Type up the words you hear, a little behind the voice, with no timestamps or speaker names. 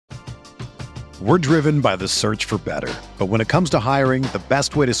We're driven by the search for better. But when it comes to hiring, the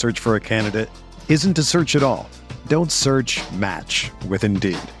best way to search for a candidate isn't to search at all. Don't search, match with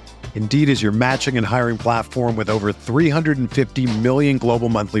Indeed. Indeed is your matching and hiring platform with over 350 million global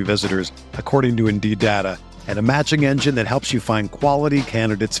monthly visitors, according to Indeed data, and a matching engine that helps you find quality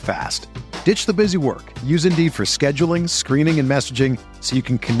candidates fast. Ditch the busy work. Use Indeed for scheduling, screening, and messaging so you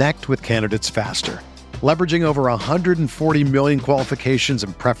can connect with candidates faster. Leveraging over 140 million qualifications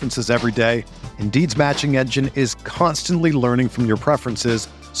and preferences every day, Indeed's matching engine is constantly learning from your preferences,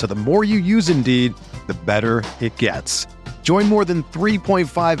 so the more you use Indeed, the better it gets. Join more than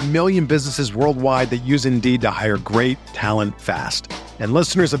 3.5 million businesses worldwide that use Indeed to hire great talent fast. And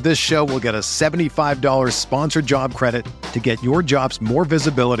listeners of this show will get a $75 sponsored job credit to get your jobs more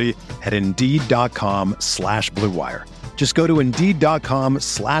visibility at Indeed.com/Blue Wire. Just go to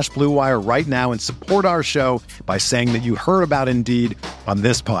Indeed.com/Blue Wire right now and support our show by saying that you heard about Indeed on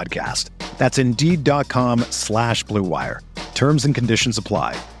this podcast. That's Indeed.com/Blue Wire. Terms and conditions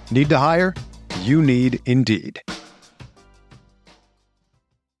apply. Need to hire? You need Indeed.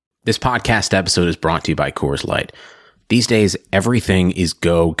 This podcast episode is brought to you by Coors Light. These days, everything is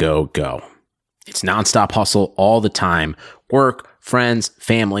go, go, go. It's nonstop hustle all the time. Work, friends,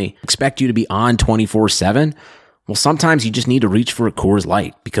 family expect you to be on 24/7. Well, sometimes you just need to reach for a Coors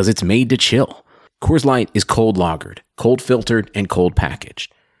Light because it's made to chill. Coors Light is cold lagered, cold filtered, and cold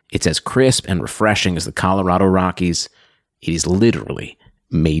packaged. It's as crisp and refreshing as the Colorado Rockies. It is literally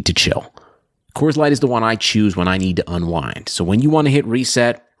made to chill. Coors Light is the one I choose when I need to unwind. So when you want to hit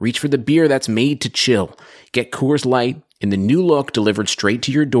reset, reach for the beer that's made to chill. Get Coors Light in the new look delivered straight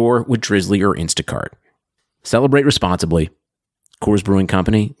to your door with Drizzly or Instacart. Celebrate responsibly. Coors Brewing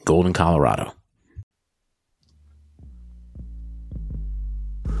Company, Golden, Colorado.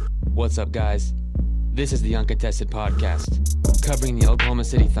 What's up, guys? This is the Uncontested Podcast, covering the Oklahoma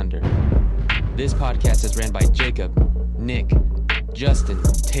City Thunder. This podcast is ran by Jacob, Nick, Justin,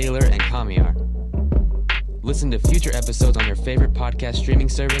 Taylor, and Kamiar. Listen to future episodes on your favorite podcast streaming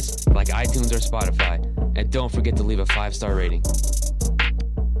service like iTunes or Spotify. And don't forget to leave a 5-star rating.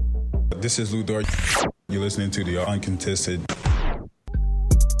 This is Lou Dort. You're listening to the Uncontested.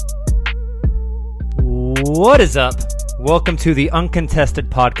 What is up? Welcome to the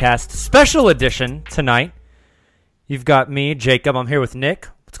Uncontested Podcast special edition tonight. You've got me, Jacob. I'm here with Nick.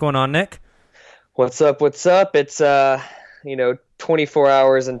 What's going on, Nick? What's up? It's 24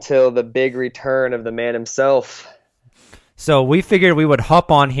 hours until the big return of the man himself. So we figured we would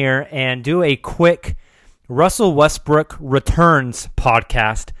hop on here and do a quick Russell Westbrook returns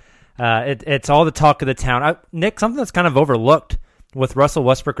podcast. It's all the talk of the town. Nick, something that's kind of overlooked with Russell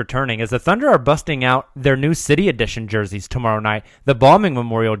Westbrook returning is the Thunder are busting out their new City Edition jerseys tomorrow night, the Bombing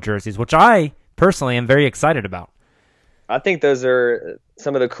Memorial jerseys, which I personally am very excited about. I think those are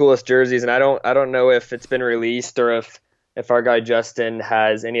some of the coolest jerseys, and I don't know if it's been released or if our guy Justin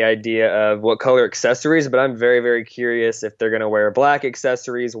has any idea of what color accessories, but I'm very, very curious if they're going to wear black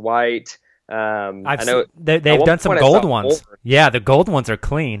accessories, white. I know they've done some gold ones. Gold. Yeah, the gold ones are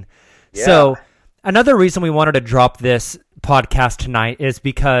clean. Yeah. So another reason we wanted to drop this podcast tonight is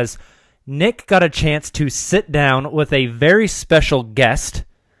because Nick got a chance to sit down with a very special guest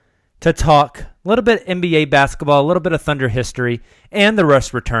to talk a little bit NBA basketball, a little bit of Thunder history, and the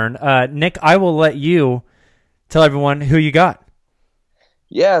Russ return. Nick, I will let you tell everyone who you got.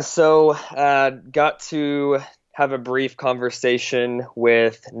 Yeah, so got to have a brief conversation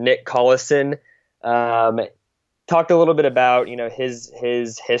with Nick Collison. Talked a little bit about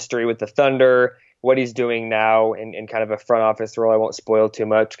his history with the Thunder, what he's doing now in kind of a front office role. I won't spoil too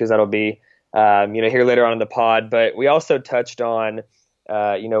much because that'll be here later on in the pod. But we also touched on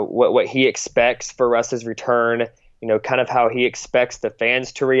what he expects for Russ's return. Kind of how he expects the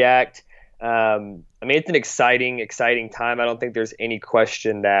fans to react. It's an exciting time. I don't think there's any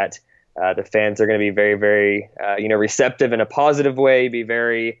question that the fans are going to be very, very receptive in a positive way. Be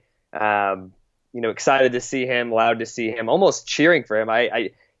very excited to see him, loud to see him, almost cheering for him.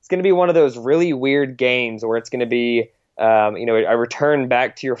 It's going to be one of those really weird games where it's going to be, a return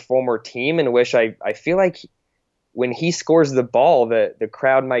back to your former team, in which I feel like when he scores the ball, the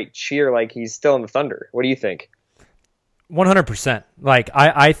crowd might cheer like he's still in the Thunder. What do you think? 100%.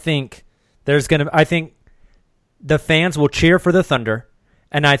 I think I think the fans will cheer for the Thunder,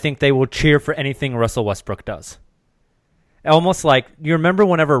 and I think they will cheer for anything Russell Westbrook does. Almost like, you remember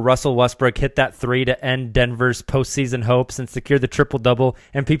whenever Russell Westbrook hit that three to end Denver's postseason hopes and secure the triple-double,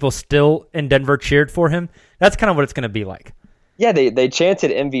 and people still in Denver cheered for him? That's kind of what it's going to be like. Yeah, they chanted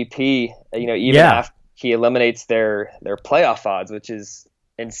MVP, after he eliminates their playoff odds, which is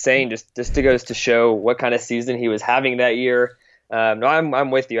insane. Just goes to show what kind of season he was having that year. No,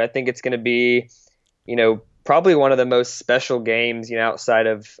 I'm with you. I think it's going to be, probably one of the most special games, outside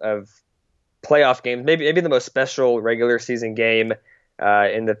of playoff games. Maybe the most special regular season game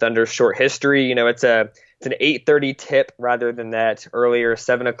in the Thunder's short history. It's an 8:30 tip rather than that earlier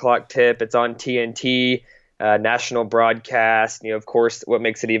 7 o'clock tip. It's on TNT, national broadcast. Of course, what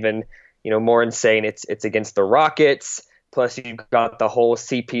makes it even more insane, it's against the Rockets. Plus, you've got the whole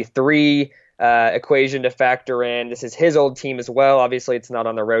CP3 equation to factor in. This is his old team as well. Obviously, it's not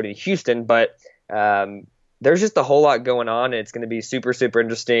on the road in Houston, but there's just a whole lot going on, and it's going to be super, super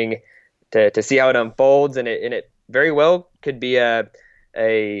interesting to see how it unfolds. And it very well could be a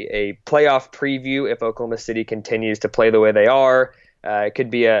playoff preview if Oklahoma City continues to play the way they are. It could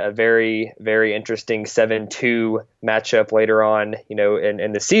be a very, very interesting 7-2 matchup later on,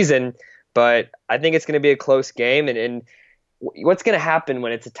 in the season. But I think it's going to be a close game. And what's going to happen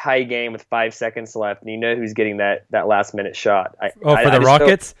when it's a tie game with 5 seconds left, and who's getting that last minute shot? For the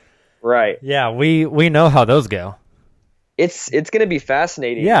Rockets? Right. Yeah, we know how those go. It's going to be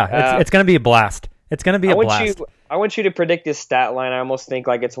fascinating. Yeah, it's going to be a blast. It's going to be a blast. I want you to predict his stat line. I almost think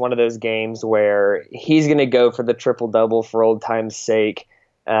like it's one of those games where he's going to go for the triple-double for old time's sake.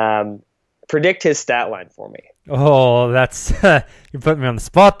 Predict his stat line for me. Oh, that's you put me on the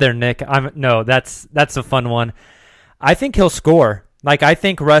spot there, Nick. That's a fun one. I think he'll score. I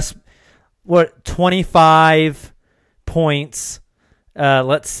think Russ, 25 points,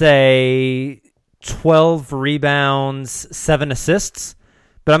 let's say 12 rebounds, 7 assists.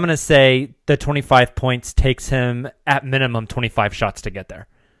 But I'm going to say the 25 points takes him at minimum 25 shots to get there.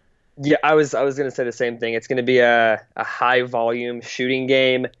 Yeah, I was going to say the same thing. It's going to be a high volume shooting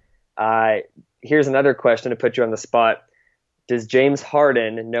game. Here's another question to put you on the spot. Does James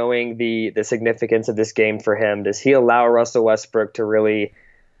Harden, knowing the significance of this game for him, does he allow Russell Westbrook to really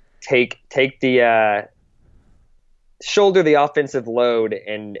take the shoulder the offensive load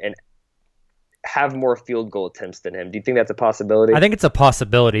and have more field goal attempts than him? Do you think that's a possibility? I think it's a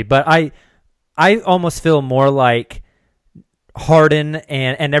possibility, but I almost feel more like Harden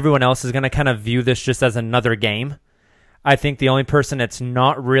and everyone else is going to kind of view this just as another game. I think the only person it's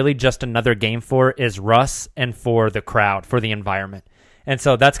not really just another game for is Russ and for the crowd, for the environment. And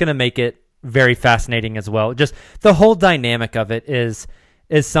so that's going to make it very fascinating as well. Just the whole dynamic of it is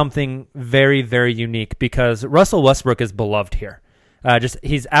something very, very unique because Russell Westbrook is beloved here.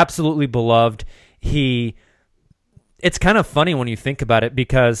 He's absolutely beloved. It's kind of funny when you think about it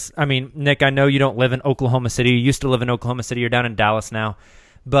because, Nick, I know you don't live in Oklahoma City. You used to live in Oklahoma City. You're down in Dallas now.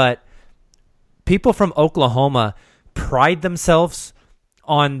 But people from Oklahoma pride themselves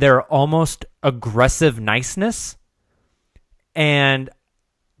on their almost aggressive niceness. And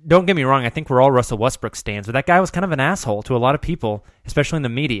don't get me wrong, I think we're all Russell Westbrook stans, but that guy was kind of an asshole to a lot of people, especially in the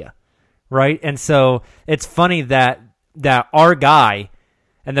media, right? And so it's funny that our guy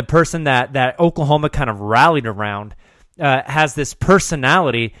and the person that Oklahoma kind of rallied around has this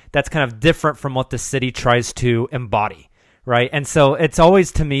personality that's kind of different from what the city tries to embody, right? And so it's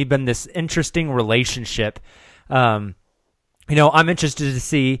always, to me, been this interesting relationship. I'm interested to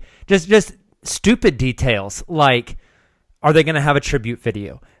see just stupid details like, are they going to have a tribute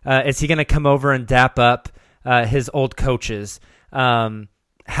video? Is he going to come over and dap up his old coaches?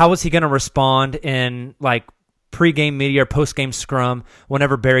 How is he going to respond in pre-game media or post-game scrum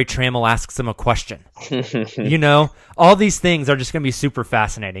whenever Barry Trammell asks him a question? All these things are just going to be super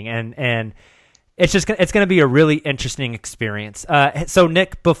fascinating, and it's going to be a really interesting experience. So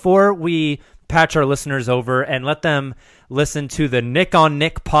Nick, before we patch our listeners over and let them listen to the Nick on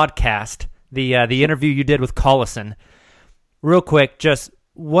Nick podcast, the interview you did with Collison, real quick, just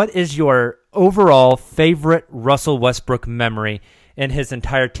what is your overall favorite Russell Westbrook memory in his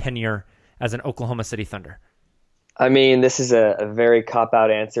entire tenure as an Oklahoma City Thunder? This is a very cop-out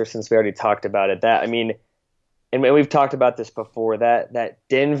answer since we already talked about it. And we've talked about this before, that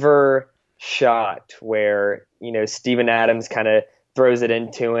Denver shot where, Steven Adams kind of throws it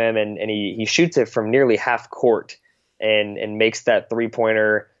into him and he shoots it from nearly half court and makes that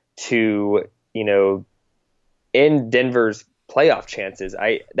three-pointer to, end Denver's playoff chances.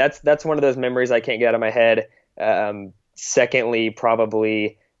 That's one of those memories I can't get out of my head. Secondly,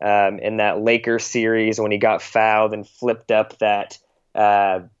 probably in that Lakers series when he got fouled and flipped up that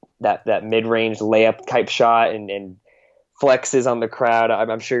mid-range layup type shot and flexes on the crowd.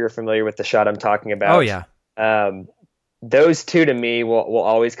 I'm sure you're familiar with the shot I'm talking about. Oh yeah. Those two to me will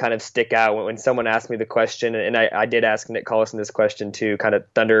always kind of stick out when someone asks me the question, and I did ask Nick Collison this question too, kind of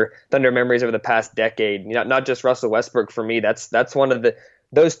Thunder memories over the past decade. Not just Russell Westbrook for me. That's one of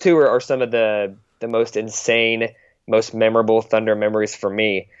those two are some of the most insane, most memorable Thunder memories for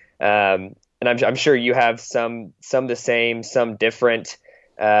me. and I'm sure you have some the same, some different.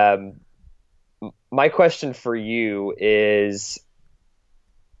 My question for you is,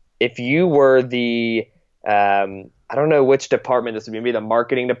 if you were the I don't know which department this would be, maybe the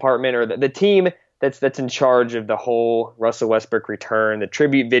marketing department or the team that's in charge of the whole Russell Westbrook return, the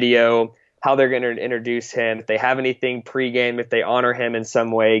tribute video, how they're going to introduce him, if they have anything pregame, if they honor him in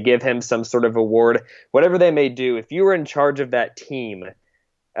some way, give him some sort of award, whatever they may do. If you were in charge of that team,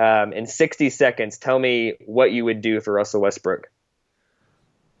 in 60 seconds, tell me what you would do for Russell Westbrook.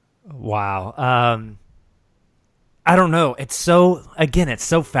 Wow. I don't know. It's so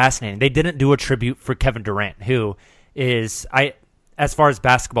fascinating. They didn't do a tribute for Kevin Durant, who is, as far as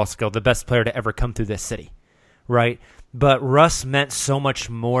basketball skill, the best player to ever come through this city, right? But Russ meant so much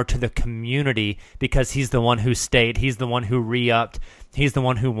more to the community because he's the one who stayed. He's the one who re-upped. He's the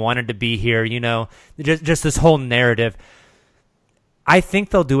one who wanted to be here, just this whole narrative. I think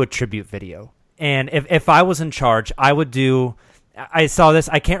they'll do a tribute video. And if I was in charge, I would do... I saw this.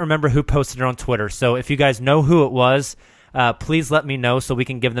 I can't remember who posted it on Twitter. So if you guys know who it was, please let me know so we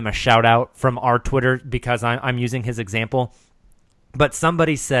can give them a shout out from our Twitter because I'm using his example. But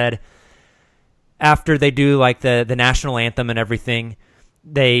somebody said after they do like the national anthem and everything,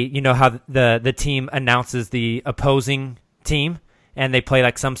 they, how the team announces the opposing team and they play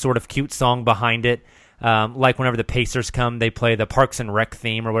like some sort of cute song behind it. Like whenever the Pacers come, they play the Parks and Rec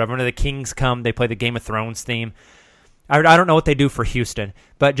theme or whatever. Whenever the Kings come, they play the Game of Thrones theme. I don't know what they do for Houston,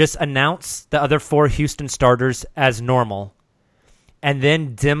 but just announce the other 4 Houston starters as normal and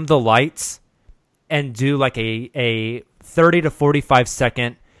then dim the lights and do like a 30 to 45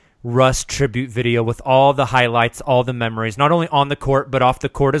 second Russ tribute video with all the highlights, all the memories, not only on the court, but off the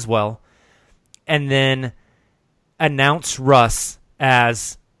court as well. And then announce Russ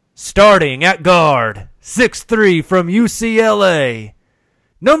as starting at guard, 6'3" from UCLA,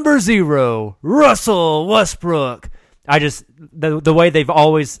 number 0, Russell Westbrook. The way they've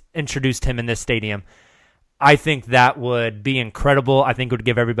always introduced him in this stadium, I think that would be incredible. I think it would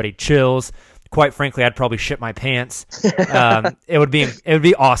give everybody chills. Quite frankly, I'd probably shit my pants. It would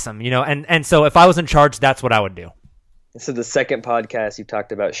be awesome, and so if I was in charge, that's what I would do. This is the second podcast you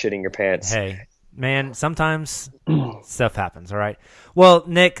talked about shitting your pants. Hey, man, sometimes stuff happens, all right? Well,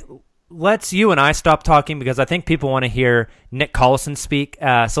 Nick, let's you and I stop talking because I think people want to hear Nick Collison speak.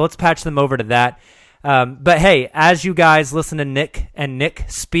 So let's patch them over to that. But hey, as you guys listen to Nick and Nick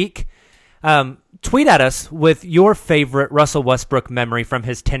speak, tweet at us with your favorite Russell Westbrook memory from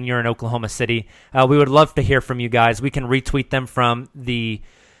his tenure in Oklahoma City. We would love to hear from you guys. We can retweet them from the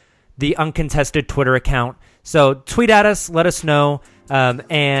uncontested Twitter account. So tweet at us, let us know.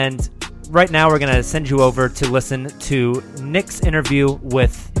 And right now we're going to send you over to listen to Nick's interview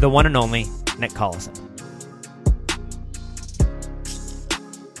with the one and only Nick Collison.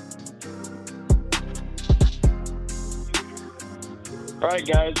 All right,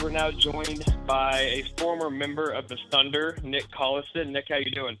 guys, we're now joined by a former member of the Thunder, Nick Collison. Nick, how you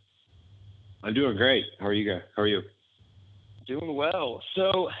doing? I'm doing great. How are you guys? How are you? Doing well.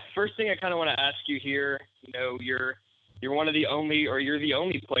 So, first thing I kind of want to ask you here, you're one of the only, or you're the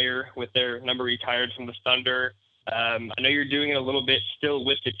only player with their number retired from the Thunder. I know you're doing it a little bit still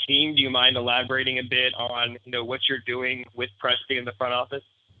with the team. Do you mind elaborating a bit on, what you're doing with Preston in the front office?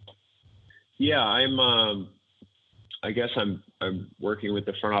 Yeah, I guess I'm working with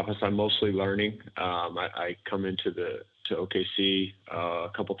the front office. I'm mostly learning. I come into OKC a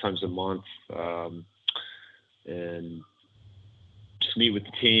couple times a month and just meet with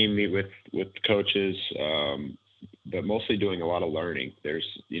the team, meet with coaches, but mostly doing a lot of learning. There's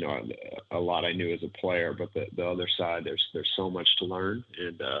a lot I knew as a player, but the other side there's so much to learn,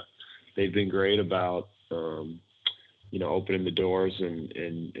 and they've been great about opening the doors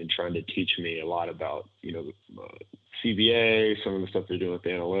and trying to teach me a lot about CBA, some of the stuff they're doing with the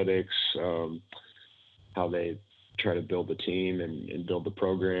analytics, how they try to build the team and build the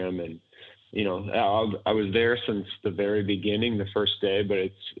program. And, I was there since the very beginning, the first day, but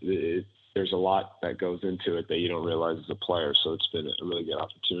there's a lot that goes into it that you don't realize as a player. So it's been a really good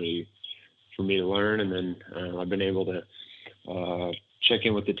opportunity for me to learn. And then I've been able to check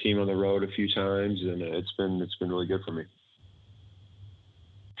in with the team on the road a few times, and it's been really good for me.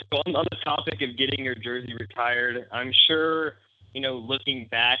 On the topic of getting your jersey retired, I'm sure, looking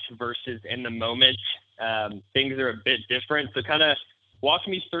back versus in the moment, things are a bit different. So kind of walk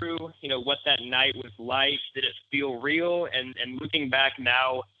me through, what that night was like. Did it feel real? And looking back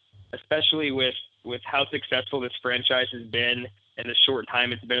now, especially with how successful this franchise has been in the short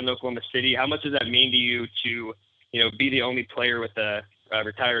time it's been in Oklahoma City, how much does that mean to you to, be the only player with a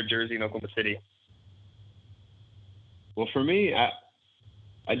retired jersey in Oklahoma City? Well, for me,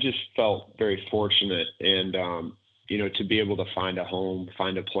 I just felt very fortunate, and to be able to find a home,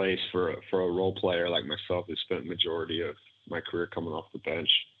 find a place for a role player like myself who spent the majority of my career coming off the bench.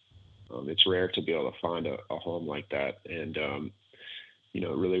 It's rare to be able to find a home like that, and it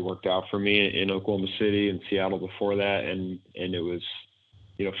really worked out for me in Oklahoma City and Seattle before that, and it was,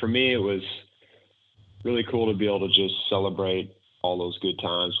 for me, it was really cool to be able to just celebrate all those good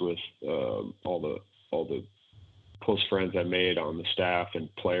times with all the close friends I made on the staff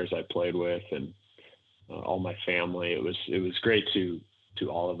and players I played with, and all my family. It was great to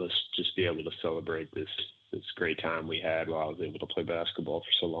all of us just be able to celebrate this great time we had while I was able to play basketball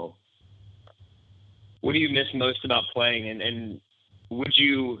for so long. What do you miss most about playing, and would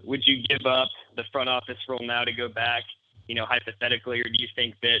you give up the front office role now to go back, hypothetically, or do you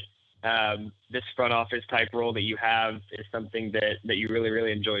think that this front office type role that you have is something that you really,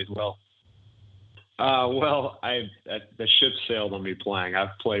 really enjoy as well? Well, the ship sailed on me playing.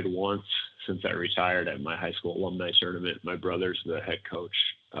 I've played once since I retired at my high school alumni tournament. My brother's the head coach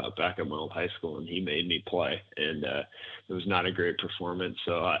back at my old high school, and he made me play, and it was not a great performance.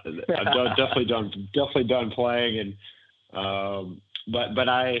 So I've definitely done playing, and but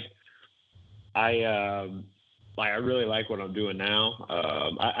I really like what I'm doing now.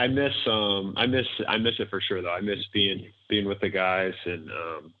 I miss it for sure though. I miss being with the guys, and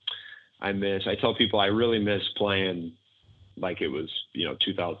I tell people I really miss playing like it was,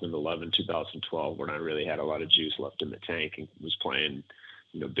 2011, 2012, when I really had a lot of juice left in the tank and was playing,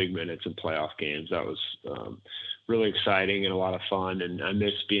 big minutes in playoff games. That was really exciting and a lot of fun. And I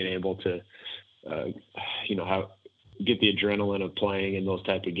miss being able to, get the adrenaline of playing in those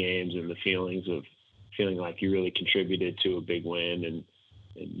type of games and the feelings of feeling like you really contributed to a big win and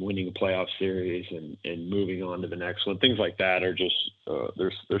winning a playoff series and moving on to the next one. Things like that are just,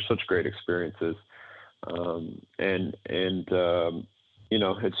 there's such great experiences.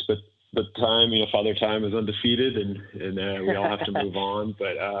 It's the time, Father Time is undefeated and we all have to move on,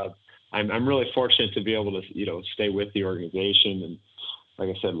 but, I'm really fortunate to be able to, stay with the organization and, like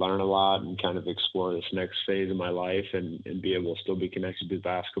I said, learn a lot and kind of explore this next phase of my life and be able to still be connected to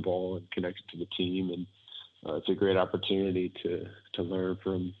basketball and connected to the team. And, it's a great opportunity to learn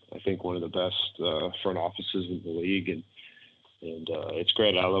from, I think, one of the best front offices in the league, and it's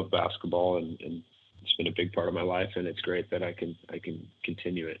great. I love basketball, and it's been a big part of my life, and it's great that I can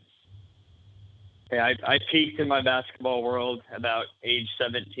continue it. Yeah, I peaked in my basketball world about age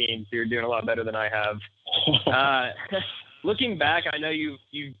 17, so you're doing a lot better than I have. Looking back, I know you've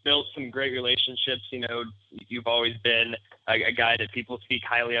built some great relationships. You've always been a guy that people speak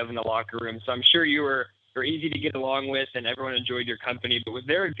highly of in the locker room, so I'm sure you were easy to get along with and everyone enjoyed your company. But was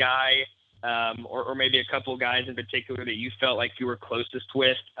there a guy or maybe a couple guys in particular that you felt like you were closest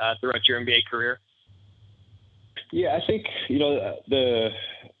with throughout your NBA career? Yeah, I think, the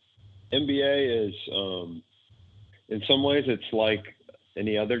NBA is, in some ways it's like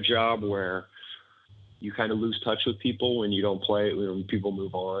any other job where you kind of lose touch with people when you don't play, when people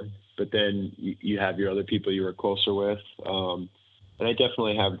move on, but then you have your other people you were closer with. And I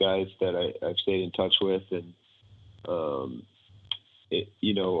definitely have guys that I've stayed in touch with, and Royal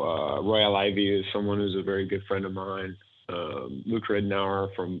Ivy is someone who's a very good friend of mine. Luke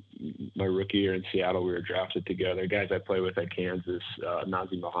Ridnour from my rookie year in Seattle, we were drafted together. Guys I played with at Kansas,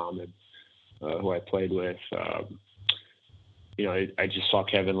 Nazi Muhammad, who I played with. I just saw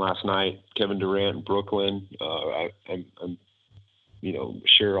Kevin last night, Kevin Durant in Brooklyn. I'm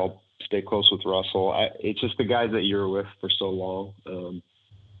sure I'll stay close with Russell. It's just the guys that you're with for so long.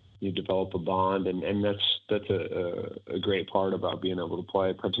 You develop a bond, and that's a great part about being able to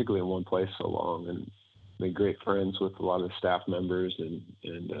play, particularly in one place so long, and made great friends with a lot of the staff members. And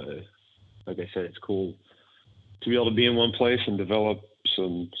like I said, it's cool to be able to be in one place and develop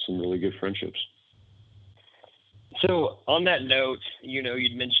some really good friendships. So on that note,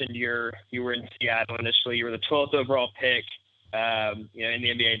 you'd mentioned you were in Seattle initially. You were the 12th overall pick, in the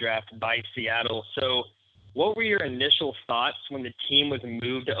NBA draft by Seattle. So what were your initial thoughts when the team was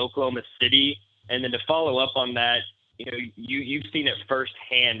moved to Oklahoma City? And then to follow up on that, you've seen it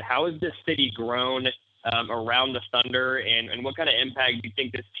firsthand. How has this city grown around the Thunder, and what kind of impact do you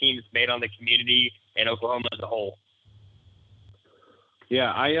think this team has made on the community and Oklahoma as a whole?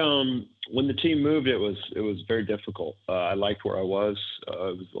 Yeah, when the team moved, it was very difficult. I liked where I was.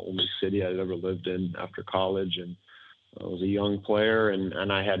 It was the only city I'd ever lived in after college, and I was a young player,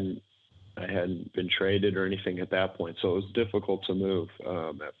 and I hadn't been traded or anything at that point, so it was difficult to move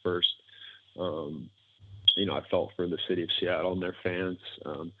at first. I felt for the city of Seattle and their fans.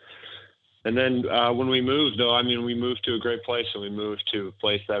 And then when we moved, though, we moved to a great place, and we moved to a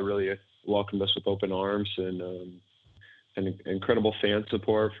place that really welcomed us with open arms, and an incredible fan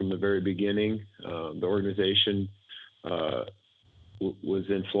support from the very beginning. The organization was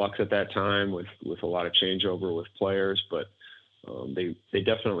in flux at that time with a lot of changeover with players, but they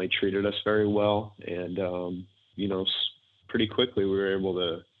definitely treated us very well. And, pretty quickly we were able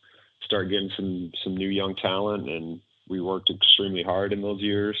to start getting some new young talent, and we worked extremely hard in those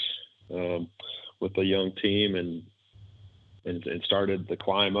years with the young team and started the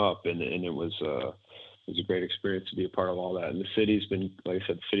climb up. And it was a great experience to be a part of all that. And the city's been, like I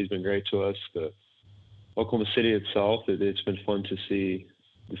said, the city's been great to us. The Oklahoma City itself, it's been fun to see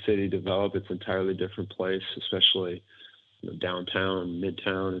the city develop. It's an entirely different place, especially downtown,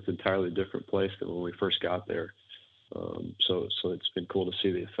 midtown. It's an entirely different place than when we first got there. So it's been cool to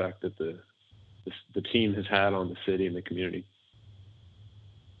see the effect that the team has had on the city and the community.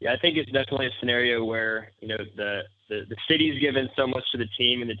 Yeah, I think it's definitely a scenario where, the city's given so much to the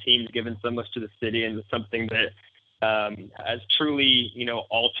team and the team's given so much to the city, and it's something that has truly,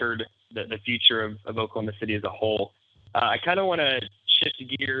 altered the future of Oklahoma City as a whole. I kind of want to shift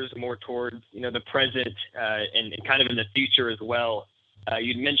gears more towards, the present and kind of in the future as well.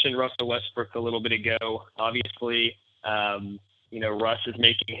 You'd mentioned Russell Westbrook a little bit ago. Obviously, Russ is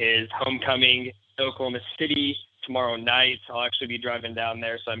making his homecoming to Oklahoma City tomorrow night. I'll actually be driving down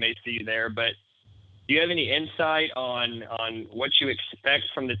there, so I may see you there. But do you have any insight on what you expect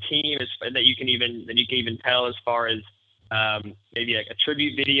from the team that you can even tell as far as maybe like a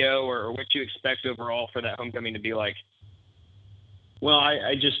tribute video or what you expect overall for that homecoming to be like? Well,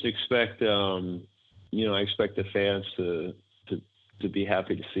 I just expect I expect the fans to be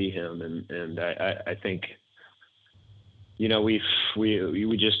happy to see him, and I think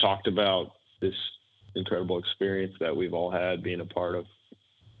we just talked about this incredible experience that we've all had being a part of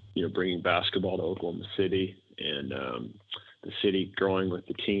bringing basketball to Oklahoma City, and the city growing with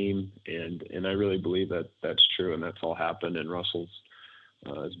the team, and I really believe that that's true, and that's all happened, and Russell's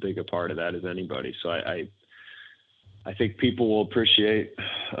as big a part of that as anybody. So I think people will appreciate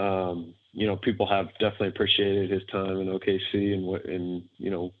people have definitely appreciated his time in OKC and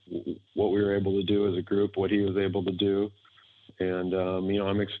what we were able to do as a group, what he was able to do. And,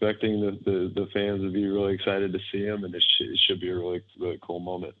 I'm expecting the fans to be really excited to see him, and it should be a really, really cool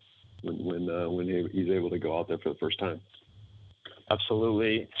moment when he's able to go out there for the first time.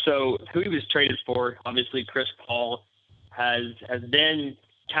 Absolutely. So who he was traded for, obviously Chris Paul has been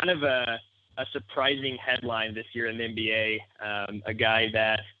kind of a surprising headline this year in the NBA, a guy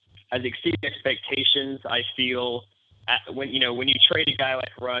that has exceeded expectations. I feel when you trade a guy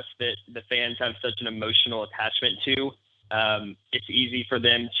like Russ that the fans have such an emotional attachment to, it's easy for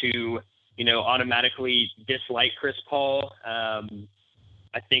them to, automatically dislike Chris Paul.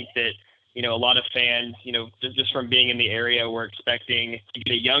 I think that, a lot of fans, just from being in the area, we're expecting to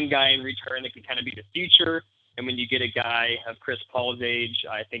get a young guy in return that could kind of be the future. And when you get a guy of Chris Paul's age,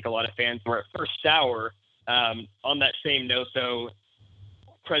 I think a lot of fans were at first sour. On that same note, though,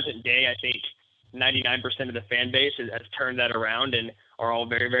 present day, I think 99% of the fan base has turned that around and are all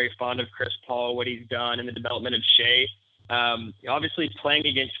very, very fond of Chris Paul, what he's done in the development of Shea. Obviously playing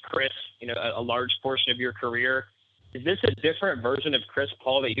against Chris, a large portion of your career, is this a different version of Chris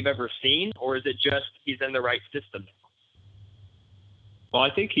Paul that you've ever seen, or is it just he's in the right system? Well, I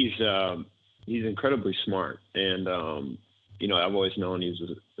think he's incredibly smart, and I've always known he's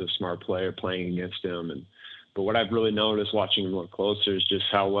a smart player playing against him, but what I've really noticed watching him look closer is just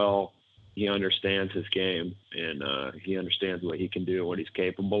how well he understands his game, and he understands what he can do and what he's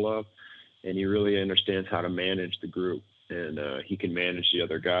capable of, and he really understands how to manage the group, and he can manage the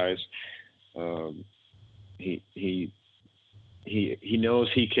other guys. He knows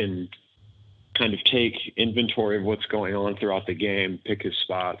he can kind of take inventory of what's going on throughout the game, pick his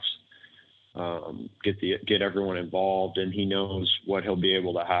spots, get everyone involved, and he knows what he'll be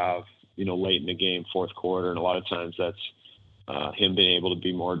able to have, late in the game, fourth quarter, and a lot of times that's him being able to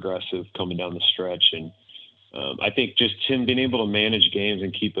be more aggressive coming down the stretch. And I think just him being able to manage games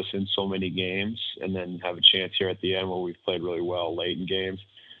and keep us in so many games, and then have a chance here at the end where we've played really well late in games.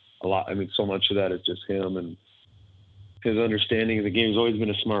 So much of that is just him and his understanding of the game. He's always been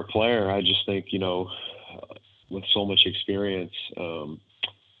a smart player. I just think, with so much experience,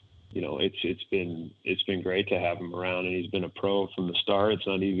 it's been great to have him around, and he's been a pro from the start. It's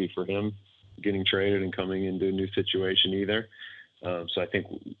not easy for him getting traded and coming into a new situation either. So I think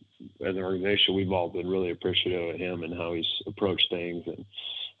as an organization, we've all been really appreciative of him and how he's approached things. And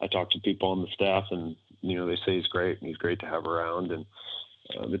I talk to people on the staff, and they say he's great, and he's great to have around. And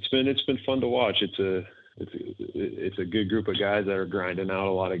it's been fun to watch. It's a good group of guys that are grinding out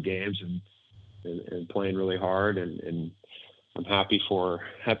a lot of games and playing really hard. And I'm happy for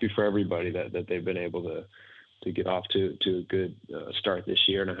everybody that they've been able get off to a good start this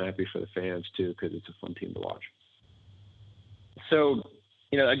year, and I'm happy for the fans too, because it's a fun team to watch. So,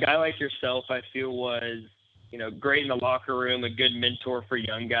 a guy like yourself, I feel, was, great in the locker room, a good mentor for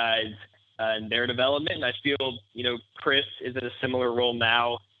young guys and their development. And I feel, Chris is in a similar role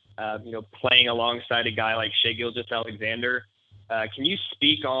now, playing alongside a guy like Shai Gilgeous-Alexander. Can you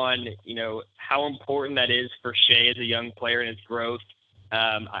speak on, how important that is for Shai as a young player and his growth?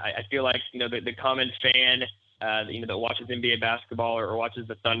 I feel like, the common fan, that watches NBA basketball or watches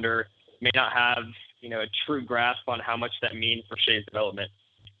the Thunder may not have, a true grasp on how much that means for Shai's development.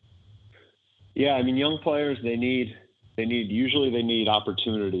 Yeah, I mean, young players, they need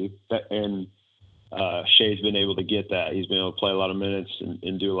opportunity, and Shai's been able to get that. He's been able to play a lot of minutes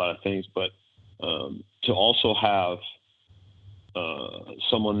and do a lot of things, but to also have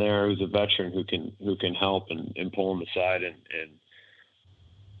someone there who's a veteran who can help and pull him aside and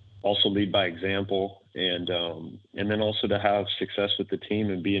also lead by example, and then also to have success with the team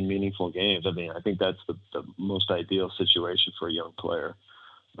and be in meaningful games. I mean, I think that's the most ideal situation for a young player.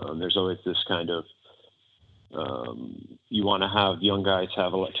 There's always this kind of you want to have young guys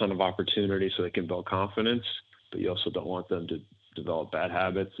have a ton of opportunity so they can build confidence, but you also don't want them to develop bad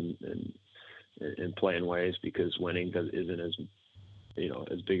habits and play in ways, because winning isn't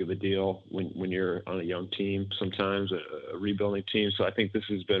as big of a deal when you're on a young team, sometimes a rebuilding team. So I think this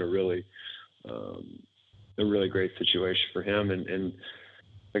has been a really great situation for him. And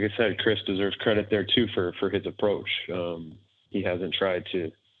like I said, Chris deserves credit there too for his approach. He hasn't tried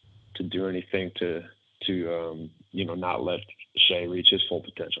to do anything to not let Shai reach his full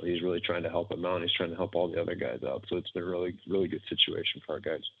potential. He's really trying to help him out. He's trying to help all the other guys out. So it's been a really, really good situation for our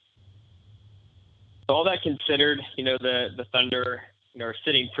guys. So all that considered, the Thunder, are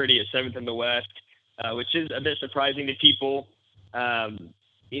sitting pretty at 7th in the West, which is a bit surprising to people.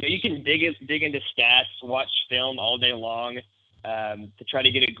 You can dig into stats, watch film all day long to try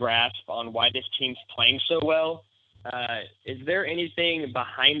to get a grasp on why this team's playing so well. Is there anything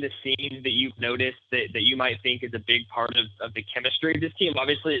behind the scenes that you've noticed that you might think is a big part of the chemistry of this team?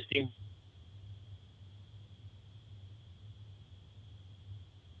 Obviously, it seems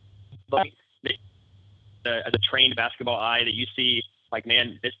like as a trained basketball eye that you see, like,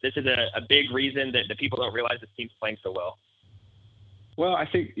 man, this is a big reason that the people don't realize this team's playing so well. Well, I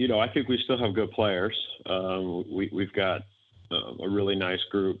think we still have good players. We've got a really nice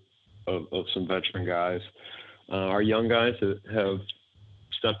group of some veteran guys. Our young guys have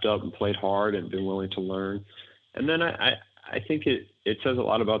stepped up and played hard and been willing to learn. And then I think it says a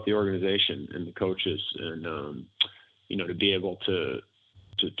lot about the organization and the coaches, and to be able to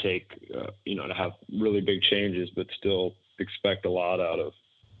take to have really big changes, but still expect a lot out of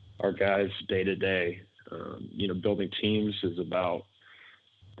our guys day to day. Building teams is about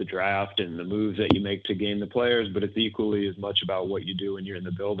the draft and the moves that you make to gain the players, but it's equally as much about what you do when you're in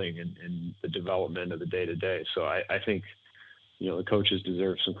the building and the development of the day to day. So I think, the coaches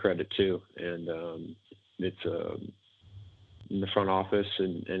deserve some credit too. And it's in the front office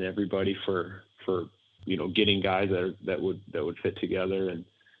and everybody for getting guys that would fit together. And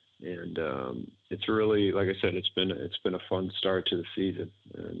it's really, like I said, it's been a fun start to the season.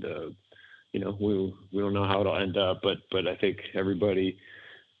 And, we don't know how it'll end up, but I think everybody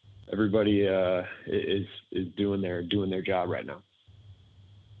is doing their job right now.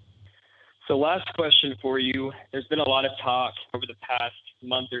 So last question for you. There's been a lot of talk over the past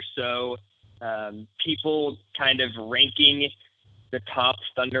month or so, people kind of ranking the top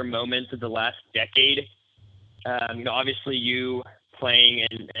Thunder moments of the last decade. Obviously you playing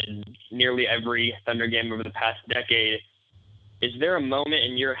in nearly every Thunder game over the past decade. Is there a moment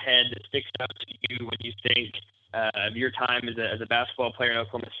in your head that sticks out to you when you think of your time as a basketball player in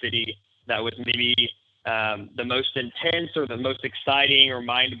Oklahoma City that was maybe the most intense or the most exciting or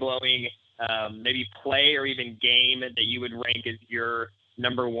mind-blowing maybe play or even game that you would rank as your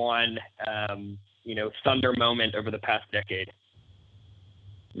number one, Thunder moment over the past decade?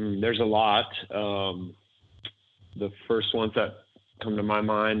 There's a lot. The first ones that come to my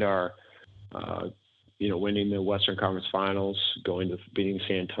mind are, winning the Western Conference Finals, going to beating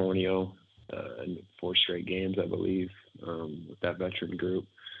San Antonio in 4 straight games, I believe, with that veteran group.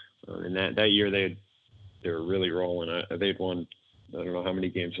 And that year they were really rolling. They'd won I don't know how many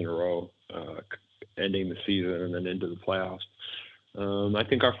games in a row, ending the season and then into the playoffs. I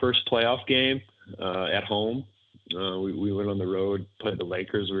think our first playoff game at home, we went on the road, played the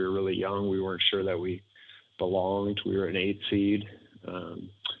Lakers. We were really young. We weren't sure that we belonged. We were an 8 seed.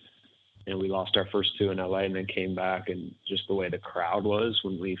 And we lost our first 2 in LA and then came back, and just the way the crowd was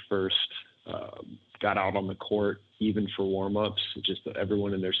when we first got out on the court, even for warm-ups, just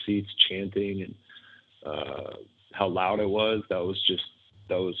everyone in their seats chanting. And how loud it was. That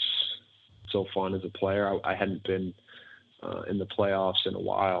was so fun as a player. I hadn't been in the playoffs in a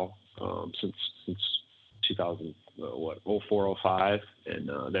while, since 2004, 05, and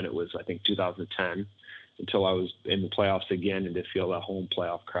then it was, I think, 2010 until I was in the playoffs again, and to feel that home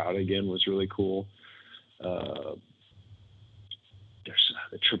playoff crowd again was really cool. There's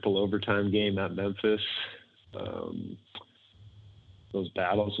the triple overtime game at Memphis. Those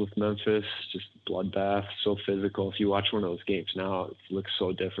battles with Memphis, just bloodbath, so physical. If you watch one of those games now, it looks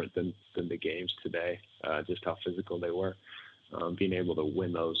so different than the games today, just how physical they were. Being able to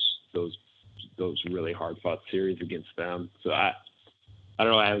win those really hard-fought series against them. So I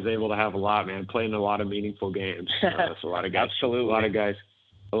don't know. I was able to have a lot, man. Playing a lot of meaningful games. So a lot of guys, absolutely. A lot of guys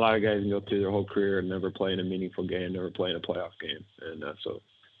can go through their whole career and never play in a meaningful game, never play in a playoff game, and so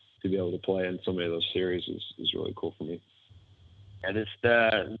to be able to play in so many of those series is really cool for me. Yeah,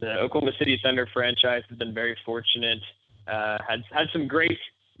 the Oklahoma City Thunder franchise has been very fortunate. Had some great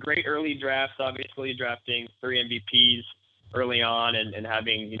early drafts, obviously drafting 3 MVPs early on and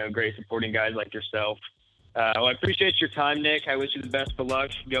having, great supporting guys like yourself. Well, I appreciate your time, Nick. I wish you the best of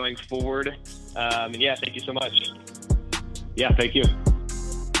luck going forward. And yeah, thank you so much. Yeah, thank you.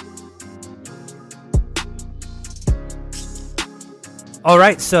 All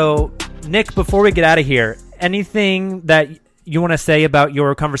right, so Nick, before we get out of here, anything that you want to say about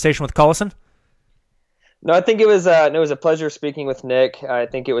your conversation with Collison? No, I think it was a pleasure speaking with Nick. I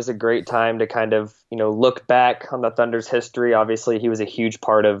think it was a great time to kind of, look back on the Thunder's history. Obviously, he was a huge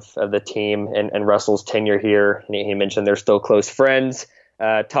part of the team and Russell's tenure here. And he mentioned they're still close friends.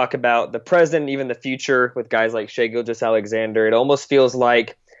 Talk about the present, even the future with guys like Shai Gilgeous-Alexander. It almost feels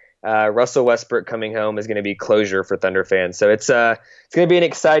like Russell Westbrook coming home is going to be closure for Thunder fans. So it's going to be an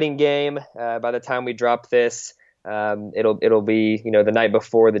exciting game. By the time we drop this, it'll be the night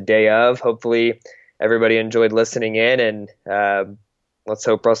before, the day of. Hopefully everybody enjoyed listening in, and let's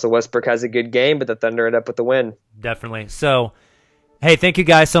hope Russell Westbrook has a good game, but the Thunder end up with the win. Definitely. So, hey, thank you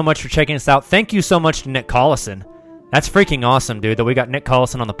guys so much for checking us out. Thank you so much to Nick Collison. That's freaking awesome, dude, that we got Nick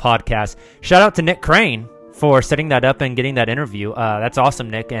Collison on the podcast. Shout out to Nick Crane for setting that up and getting that interview. That's awesome,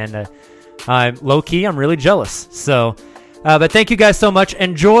 Nick, and low-key, I'm really jealous. So, but thank you guys so much.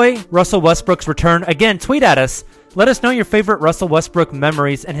 Enjoy Russell Westbrook's return. Again, tweet at us. Let us know your favorite Russell Westbrook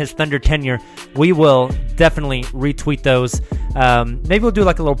memories and his Thunder tenure. We will definitely retweet those. Maybe we'll do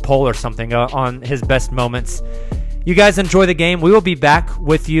like a little poll or something on his best moments. You guys enjoy the game. We will be back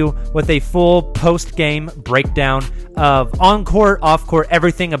with you with a full post-game breakdown of on-court, off-court,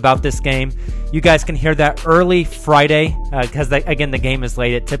 everything about this game. You guys can hear that early Friday because, again, the game is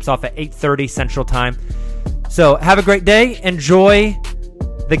late. It tips off at 8:30 Central Time. So have a great day. Enjoy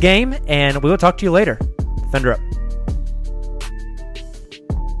the game, and we will talk to you later. Thunder up.